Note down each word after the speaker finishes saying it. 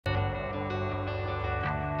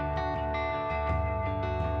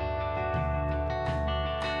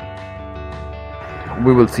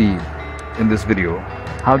we will see in this video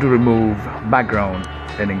how to remove background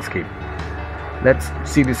in Inkscape. Let's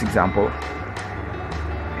see this example.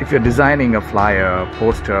 If you're designing a flyer,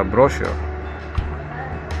 poster, brochure,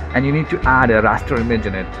 and you need to add a raster image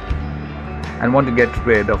in it and want to get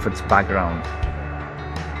rid of its background,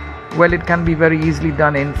 well, it can be very easily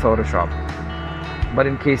done in Photoshop. But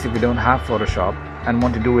in case if you don't have Photoshop and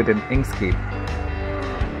want to do it in Inkscape,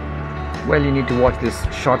 well, you need to watch this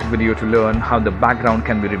short video to learn how the background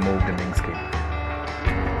can be removed in Inkscape.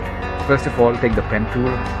 First of all, take the pen tool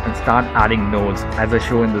and start adding nodes as I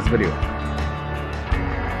show in this video.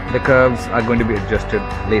 The curves are going to be adjusted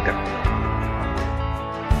later.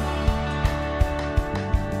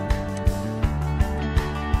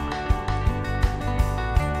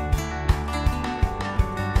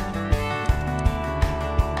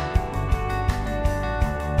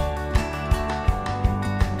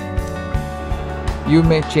 You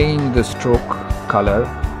may change the stroke color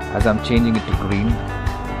as I'm changing it to green.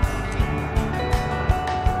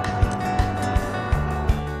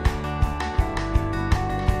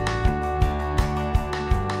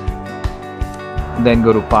 Then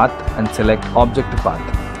go to path and select object to path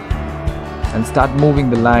and start moving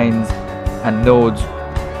the lines and nodes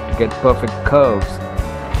to get perfect curves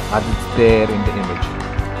as it's there in the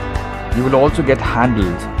image. You will also get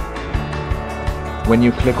handles when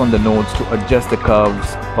you click on the nodes to adjust the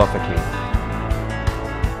curves perfectly.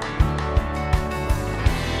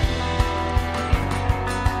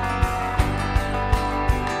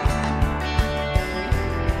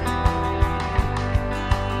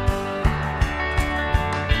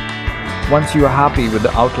 Once you are happy with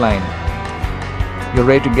the outline, you're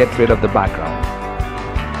ready to get rid of the background.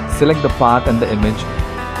 Select the path and the image,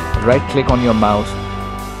 right click on your mouse,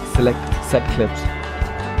 select set clips,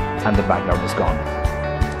 and the background is gone.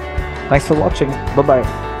 Thanks for watching. Bye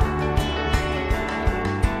bye.